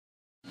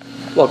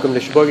Welcome to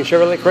Sheboygan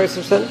Chevrolet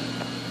Chrysler Center.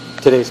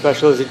 Today's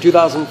special is a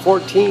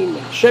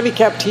 2014 Chevy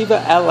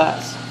Captiva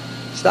LS,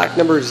 stock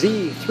number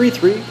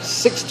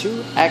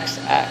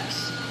Z3362XX.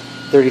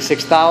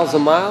 36,000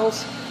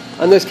 miles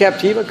on this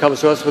Captiva.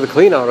 Comes to us with a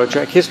clean auto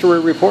check history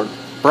report,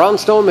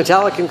 Brownstone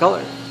metallic in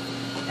color.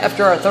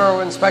 After our thorough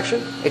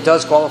inspection, it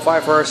does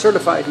qualify for our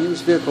certified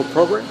used vehicle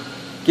program,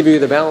 giving you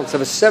the balance of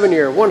a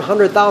 7-year,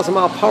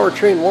 100,000-mile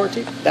powertrain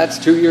warranty. That's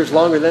 2 years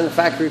longer than the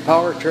factory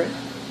powertrain.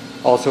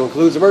 Also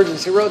includes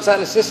emergency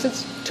roadside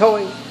assistance,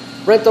 towing,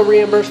 rental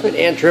reimbursement,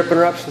 and trip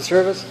interruption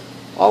service,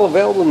 all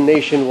available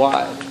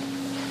nationwide.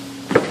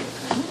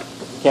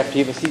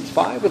 Captiva seats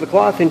 5 with a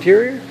cloth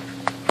interior.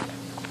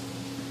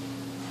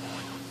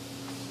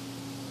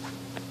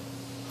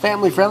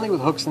 Family friendly with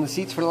hooks in the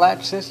seats for the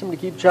latch system to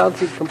keep child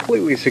seat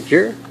completely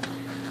secure.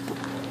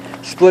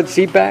 Split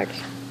seat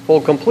backs,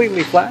 fold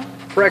completely flat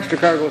for extra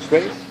cargo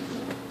space.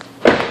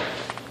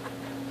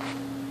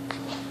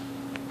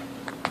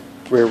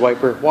 Rear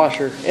wiper,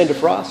 washer, and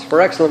defrost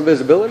for excellent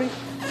visibility.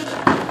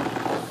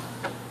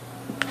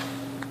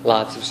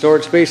 Lots of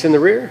storage space in the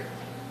rear,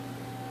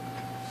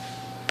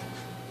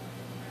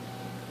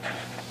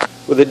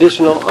 with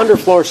additional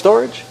underfloor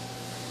storage.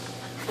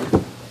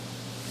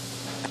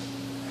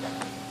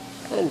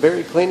 And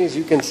very clean, as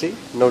you can see.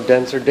 No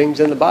dents or dings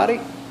in the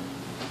body.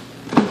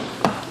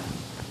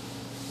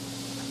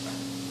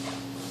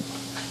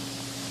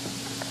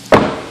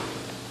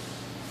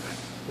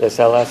 This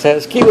LS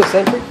has keyless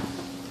entry,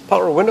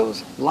 power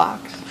windows,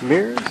 locks,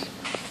 mirrors,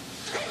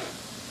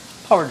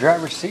 power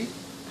driver's seat,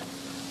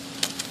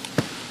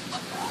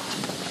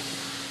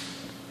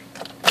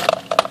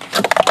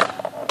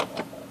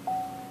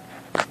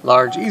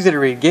 large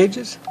easy-to-read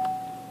gauges,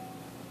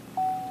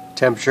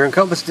 temperature and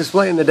compass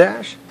display in the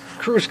dash,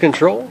 cruise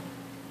control,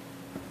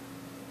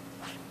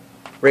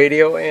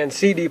 radio and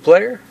CD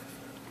player.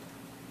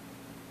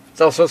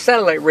 It's also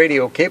satellite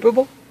radio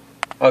capable.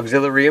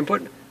 Auxiliary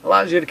input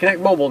allows you to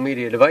connect mobile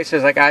media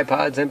devices like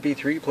iPods,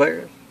 MP3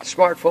 players,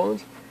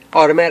 smartphones,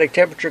 automatic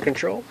temperature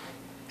control,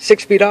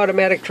 6-speed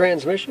automatic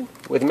transmission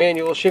with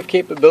manual shift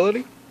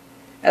capability,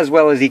 as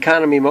well as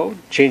economy mode,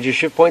 changes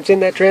shift points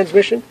in that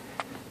transmission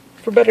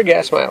for better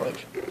gas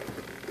mileage.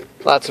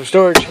 Lots of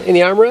storage in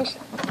the armrest,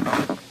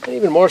 and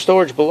even more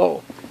storage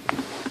below.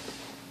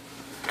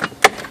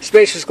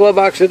 Spacious glove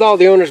box with all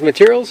the owner's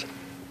materials,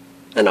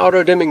 and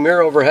auto-dimming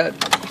mirror overhead.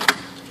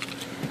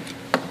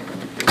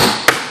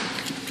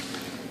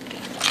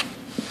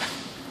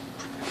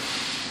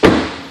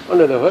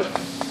 Under the hood,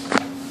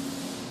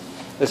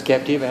 this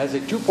Captiva has a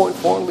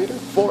 2.4-liter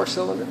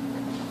 4-cylinder,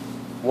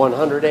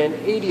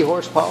 180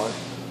 horsepower.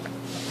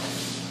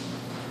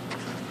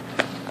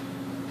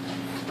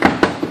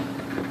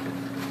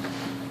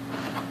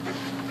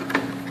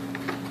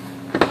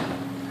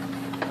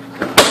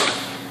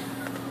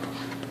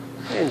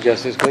 And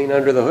just as clean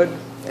under the hood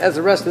as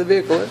the rest of the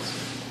vehicle is.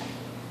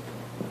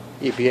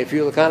 EPA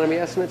fuel economy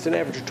estimates an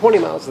average of 20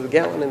 miles to the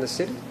gallon in the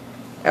city.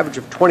 Average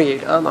of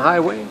 28 on the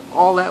highway,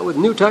 all that with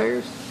new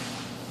tires.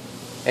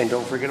 And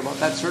don't forget about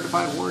that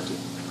certified warranty,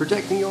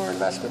 protecting your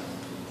investment.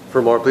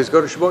 For more, please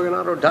go to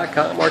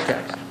SheboyganAuto.com or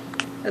text.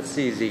 That's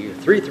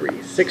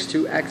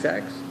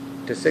CZ3362XX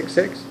to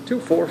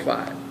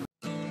 66245.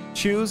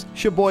 Choose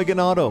Sheboygan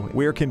Auto.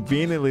 We're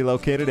conveniently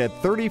located at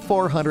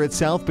 3400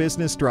 South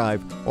Business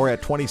Drive or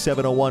at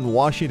 2701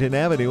 Washington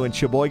Avenue in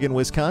Sheboygan,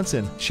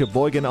 Wisconsin.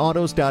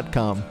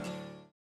 SheboyganAutos.com.